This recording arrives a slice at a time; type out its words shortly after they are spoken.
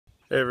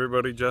Hey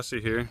everybody, Jesse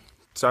here.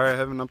 Sorry I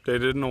haven't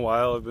updated in a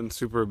while. I've been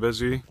super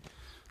busy.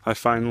 I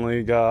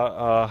finally got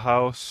a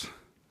house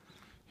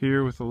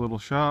here with a little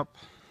shop.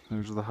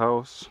 There's the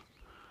house.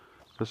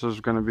 This is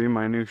going to be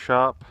my new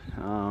shop.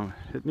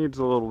 It needs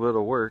a little bit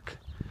of work,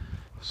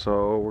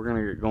 so we're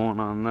going to get going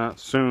on that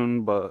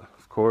soon, but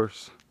of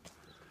course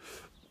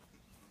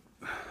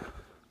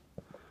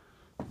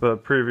the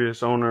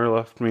previous owner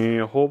left me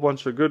a whole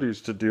bunch of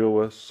goodies to deal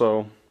with, so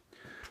I'm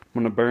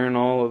going to burn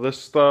all of this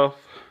stuff.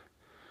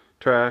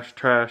 Trash.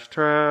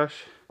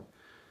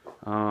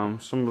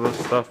 Some of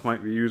this stuff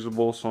might be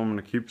usable, so I'm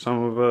going to keep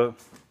some of it.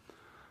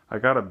 I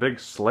got a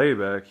big sleigh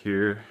back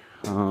here.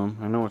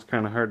 I know it's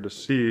kind of hard to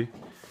see,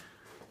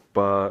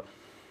 but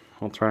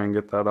I'll try and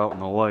get that out in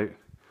the light.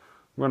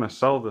 I'm going to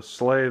sell the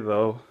sleigh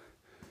though.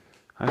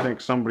 I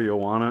think somebody will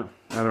want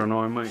it. I don't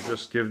know, I might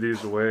just give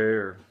these away,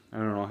 or I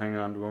don't know, hang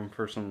on to them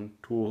for some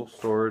tool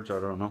storage. I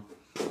don't know.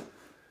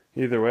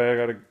 Either way, I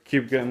got to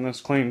keep getting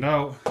this cleaned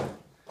out.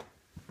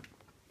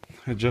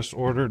 I just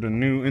ordered a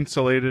new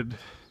insulated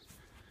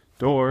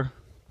door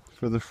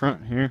for the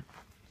front here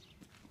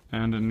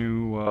and a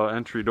new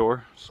entry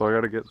door, so I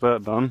got to get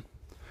that done.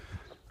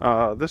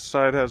 This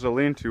side has a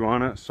lean-to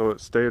on it, so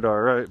it stayed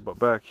alright, but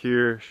back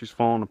here she's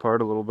falling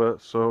apart a little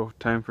bit, so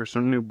time for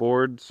some new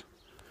boards.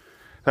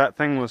 That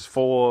thing was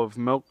full of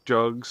milk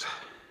jugs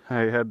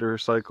I had to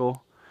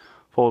recycle,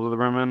 full to the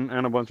rim,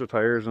 and a bunch of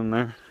tires in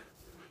there.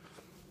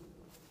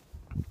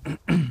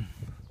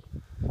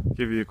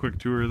 Give you a quick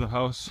tour of the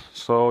house.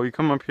 So you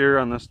come up here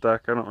on this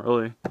deck. I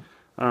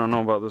don't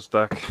know about this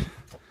deck.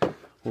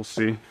 We'll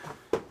see.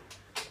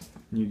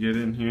 You get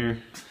in here.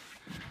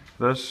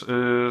 This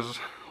is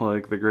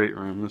like the great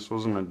room. This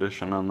was an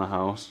addition on the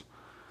house.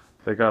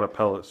 They got a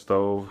pellet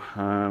stove.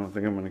 I don't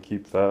think I'm gonna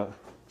keep that.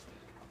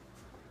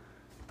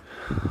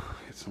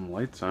 Get some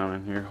lights on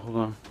in here. Hold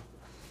on.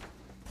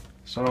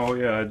 So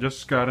yeah, I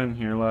just got in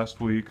here last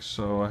week,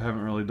 so I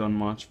haven't really done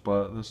much,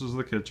 but this is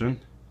the kitchen.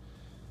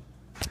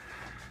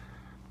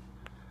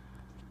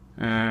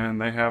 And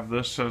they have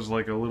this as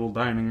like a little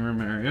dining room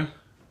area.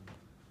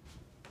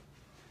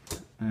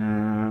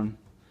 And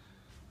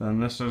then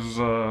this is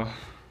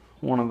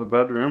one of the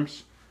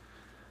bedrooms.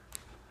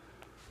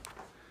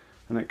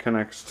 And it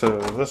connects to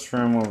this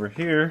room over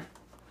here.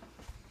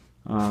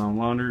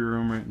 Laundry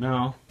room right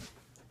now.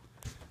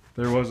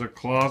 There was a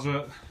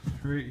closet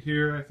right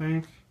here, I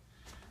think.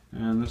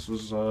 And this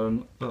was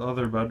the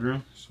other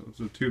bedroom. So it's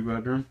a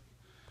 2-bedroom.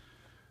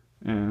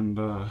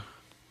 And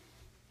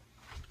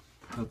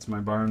that's my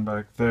barn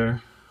back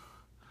there.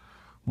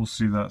 We'll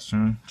see that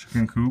soon.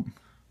 Chicken coop.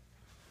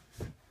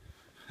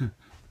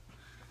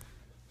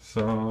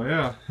 So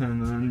yeah,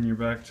 and then you're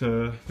back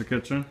to the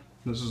kitchen.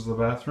 This is the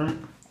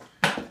bathroom.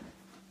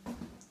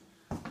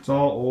 It's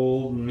all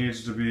old and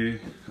needs to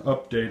be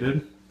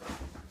updated.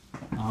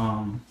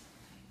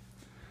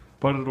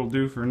 But it'll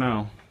do for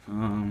now,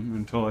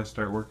 until I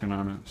start working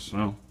on it.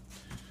 So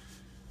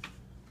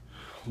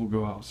we'll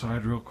go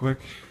outside real quick.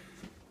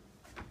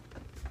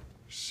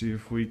 See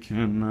if we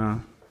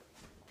can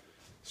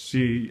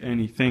see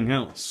anything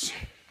else.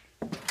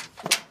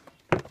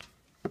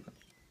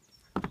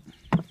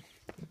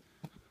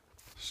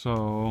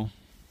 So,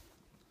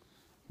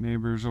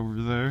 neighbors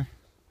over there.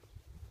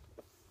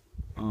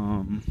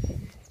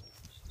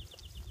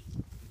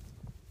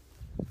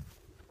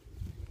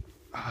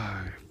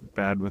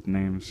 Bad with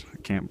names. I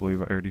can't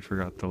believe I already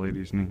forgot the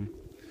lady's name.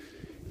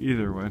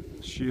 Either way,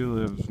 she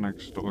lives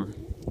next door,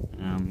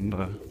 and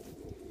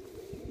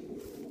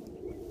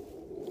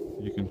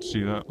you can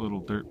see that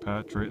little dirt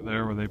patch right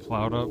there where they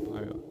plowed up.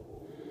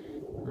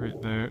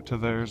 Right there to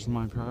there's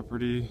my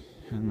property,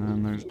 and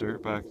then there's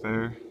dirt back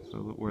there, so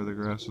where the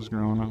grass is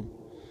growing up,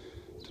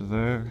 to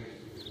there,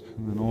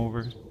 and then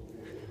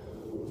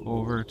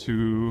over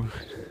to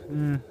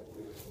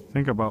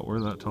think about where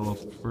that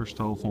first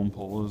telephone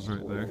pole is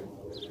right there.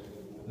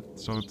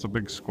 So it's a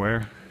big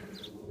square.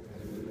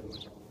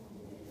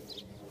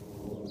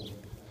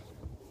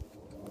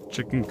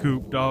 Chicken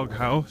coop, dog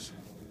house.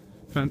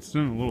 Fenced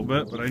in a little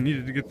bit, but I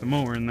needed to get the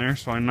mower in there,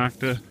 so I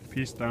knocked a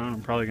piece down.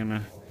 I'm probably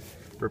gonna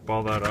rip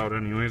all that out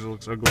anyways. It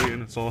looks ugly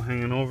and it's all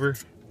hanging over.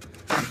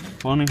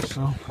 Funny,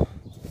 so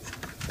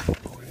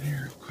go in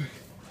here real quick.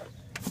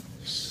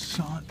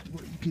 So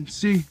what you can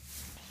see,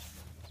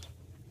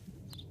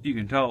 you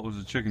can tell it was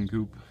a chicken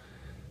coop.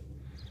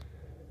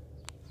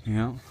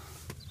 Yeah.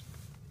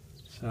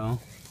 So,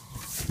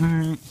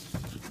 alright.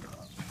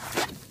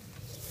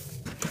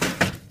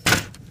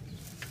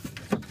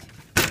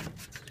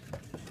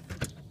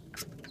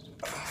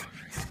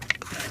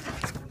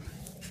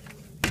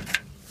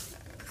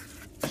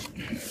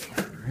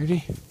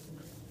 Ready?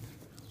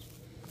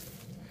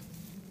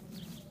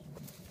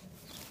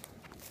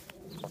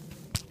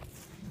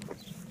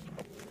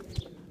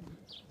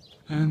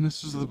 And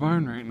this is the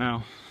barn right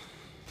now.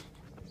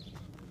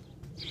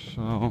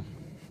 So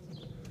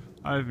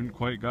I haven't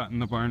quite gotten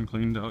the barn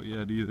cleaned out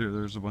yet either.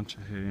 There's a bunch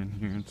of hay in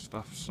here and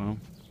stuff, so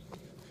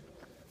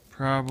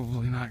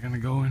probably not gonna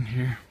go in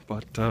here,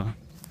 but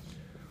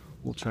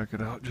we'll check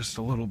it out just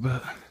a little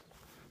bit.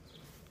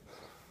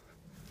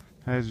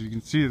 As you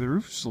can see, the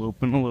roof's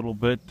sloping a little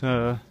bit,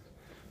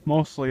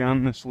 mostly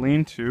on this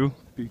lean-to,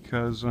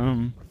 because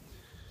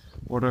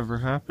whatever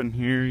happened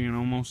here, you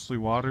know, mostly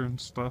water and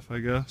stuff, I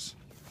guess.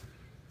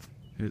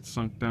 It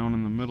sunk down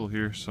in the middle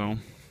here. So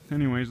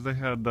anyways, they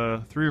had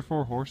 3 or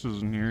 4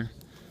 horses in here.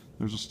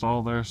 There's a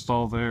stall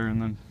there,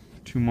 and then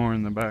 2 more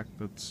in the back.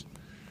 That's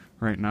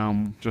right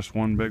now just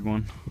one big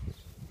one.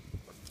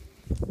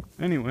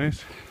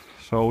 Anyways,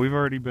 so we've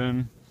already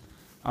been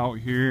out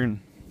here,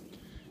 and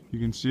you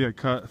can see I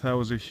cut, that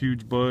was a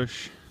huge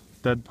bush,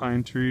 dead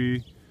pine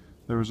tree.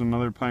 There was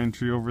another pine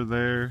tree over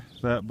there,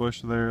 that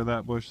bush there,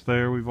 that bush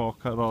there. We've all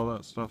cut all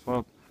that stuff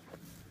up,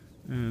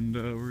 and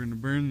we're gonna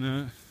burn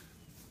that.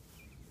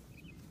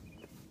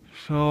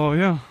 So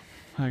yeah,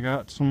 I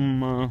got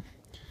some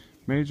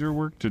major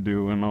work to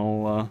do, and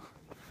I'll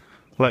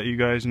let you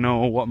guys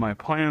know what my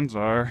plans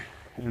are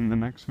in the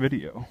next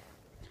video.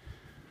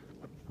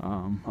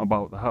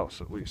 About the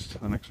house, at least.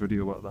 The next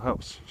video about the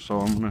house. So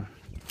I'm gonna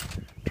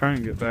try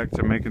and get back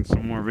to making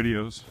some more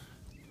videos.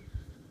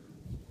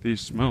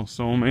 These smell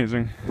so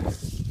amazing.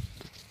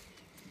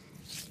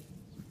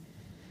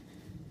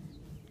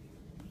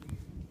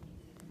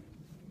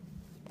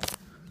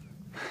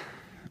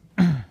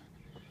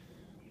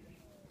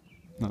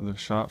 Another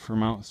shot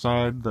from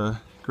outside, the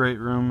great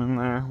room in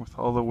there with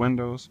all the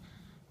windows.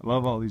 I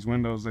love all these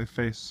windows, they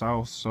face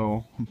south,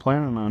 so I'm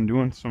planning on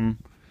doing some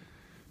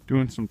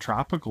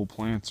tropical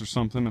plants or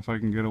something if I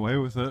can get away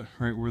with it,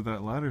 right where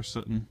that ladder's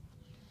sitting.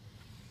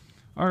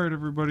 Alright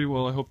everybody,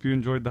 well I hope you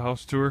enjoyed the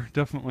house tour.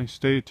 Definitely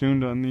stay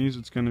tuned on these,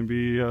 it's going to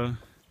be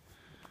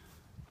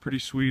pretty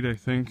sweet I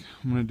think.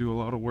 I'm going to do a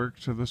lot of work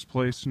to this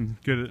place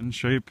and get it in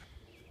shape.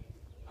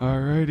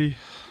 Alrighty,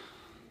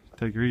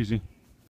 take her easy.